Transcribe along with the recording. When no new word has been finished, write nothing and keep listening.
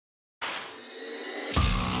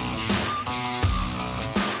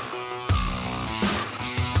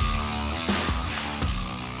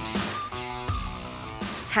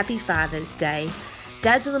happy Father's Day.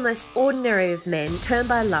 Dads are the most ordinary of men, turned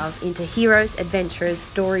by love into heroes, adventurers,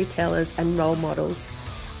 storytellers, and role models.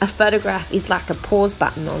 A photograph is like a pause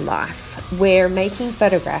button on life. We're making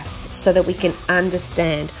photographs so that we can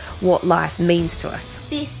understand what life means to us.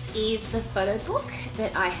 This is the photo book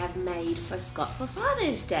that I have made for Scott for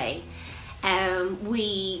Father's Day.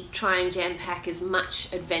 We try and jam pack as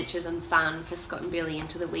much adventures and fun for Scott and Billy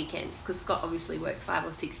into the weekends, because Scott obviously works 5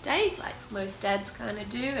 or 6 days like most dads kind of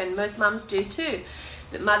do, and most mums do too.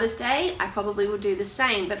 But Mother's Day I probably will do the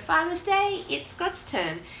same, but Father's Day it's Scott's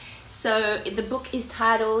turn. So the book is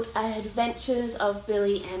titled Adventures of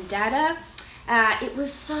Billy and Dada. It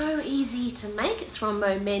was so easy to make. It's from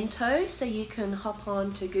Memento, so you can hop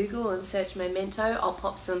on to Google and search Memento. I'll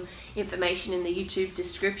pop some information in the YouTube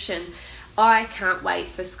description. I can't wait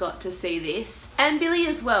for Scott to see this, and Billy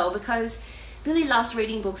as well, because Billy loves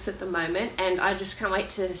reading books at the moment, and I just can't wait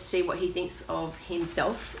to see what he thinks of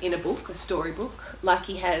himself in a book, a storybook, like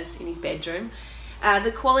he has in his bedroom.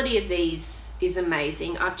 The quality of these is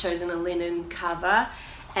amazing. I've chosen a linen cover,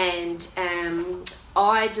 and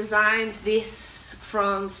I designed this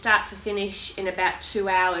from start to finish in about 2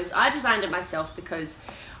 hours. I designed it myself because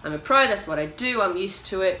I'm a pro, that's what I do, I'm used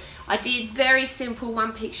to it. I did very simple,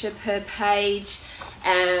 1 picture per page,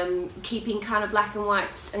 keeping kind of black and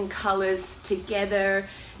whites and colours together,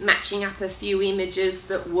 matching up a few images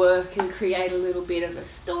that work and create a little bit of a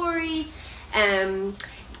story.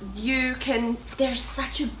 There's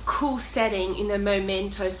such a cool setting in the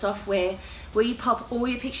Memento software where you pop all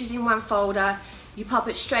your pictures in one folder, you pop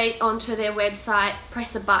it straight onto their website,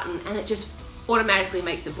 press a button, and it just automatically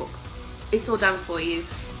makes a book. It's all done for you.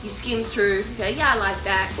 You skim through, you go, yeah, I like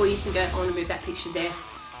that, or you can go, I want to move that picture there.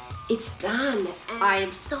 It's done. I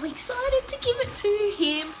am so excited to give it to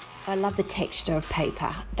him. I love the texture of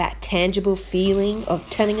paper, that tangible feeling of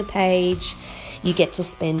turning a page. You get to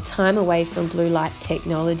spend time away from blue light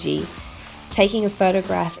technology. Taking a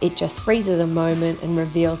photograph, it just freezes a moment and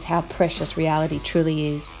reveals how precious reality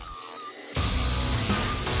truly is.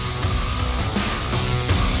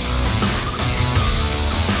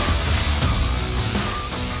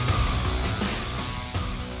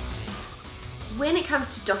 When it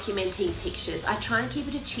comes to documenting pictures, I try and keep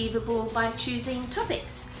it achievable by choosing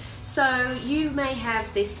topics. So you may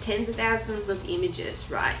have this tens of thousands of images,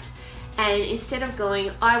 right? And instead of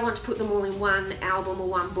going, I want to put them all in one album or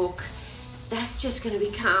one book, that's just going to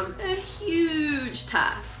become a huge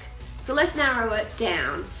task. So let's narrow it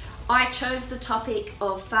down. I chose the topic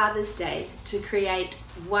of Father's Day to create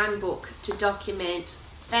one book to document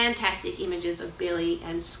fantastic images of Billy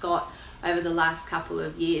and Scott over the last couple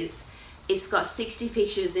of years. It's got 60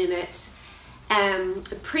 pictures in it.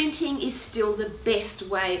 Printing is still the best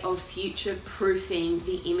way of future-proofing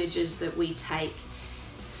the images that we take.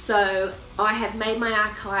 So I have made my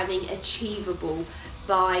archiving achievable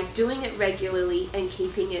by doing it regularly and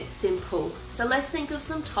keeping it simple. So let's think of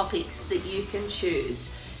some topics that you can choose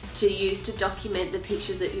to use to document the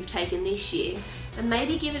pictures that you've taken this year, and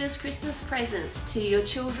maybe give it as Christmas presents to your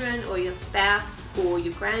children or your spouse or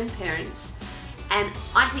your grandparents. And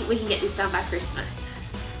I think we can get this done by Christmas.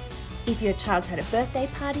 If your child's had a birthday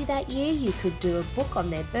party that year, you could do a book on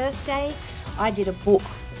their birthday. I did a book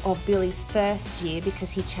of Billy's first year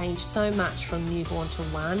because he changed so much from newborn to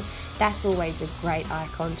 1. That's always a great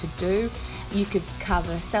icon to do. You could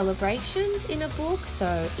cover celebrations in a book,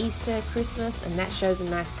 so Easter, Christmas, and that shows a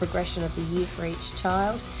nice progression of the year for each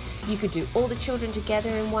child. You could do all the children together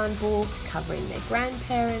in one book, covering their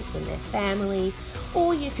grandparents and their family,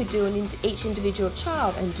 or you could do each individual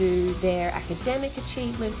child and do their academic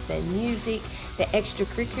achievements, their music, their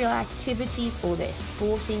extracurricular activities, or their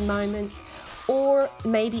sporting moments, or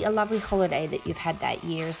maybe a lovely holiday that you've had that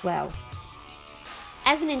year as well.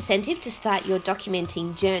 As an incentive to start your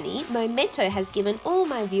documenting journey, Memento has given all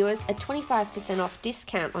my viewers a 25% off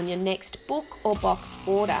discount on your next book or box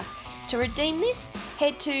order. To redeem this,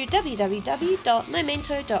 head to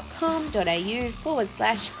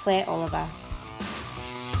www.memento.com.au/Claire Oliver.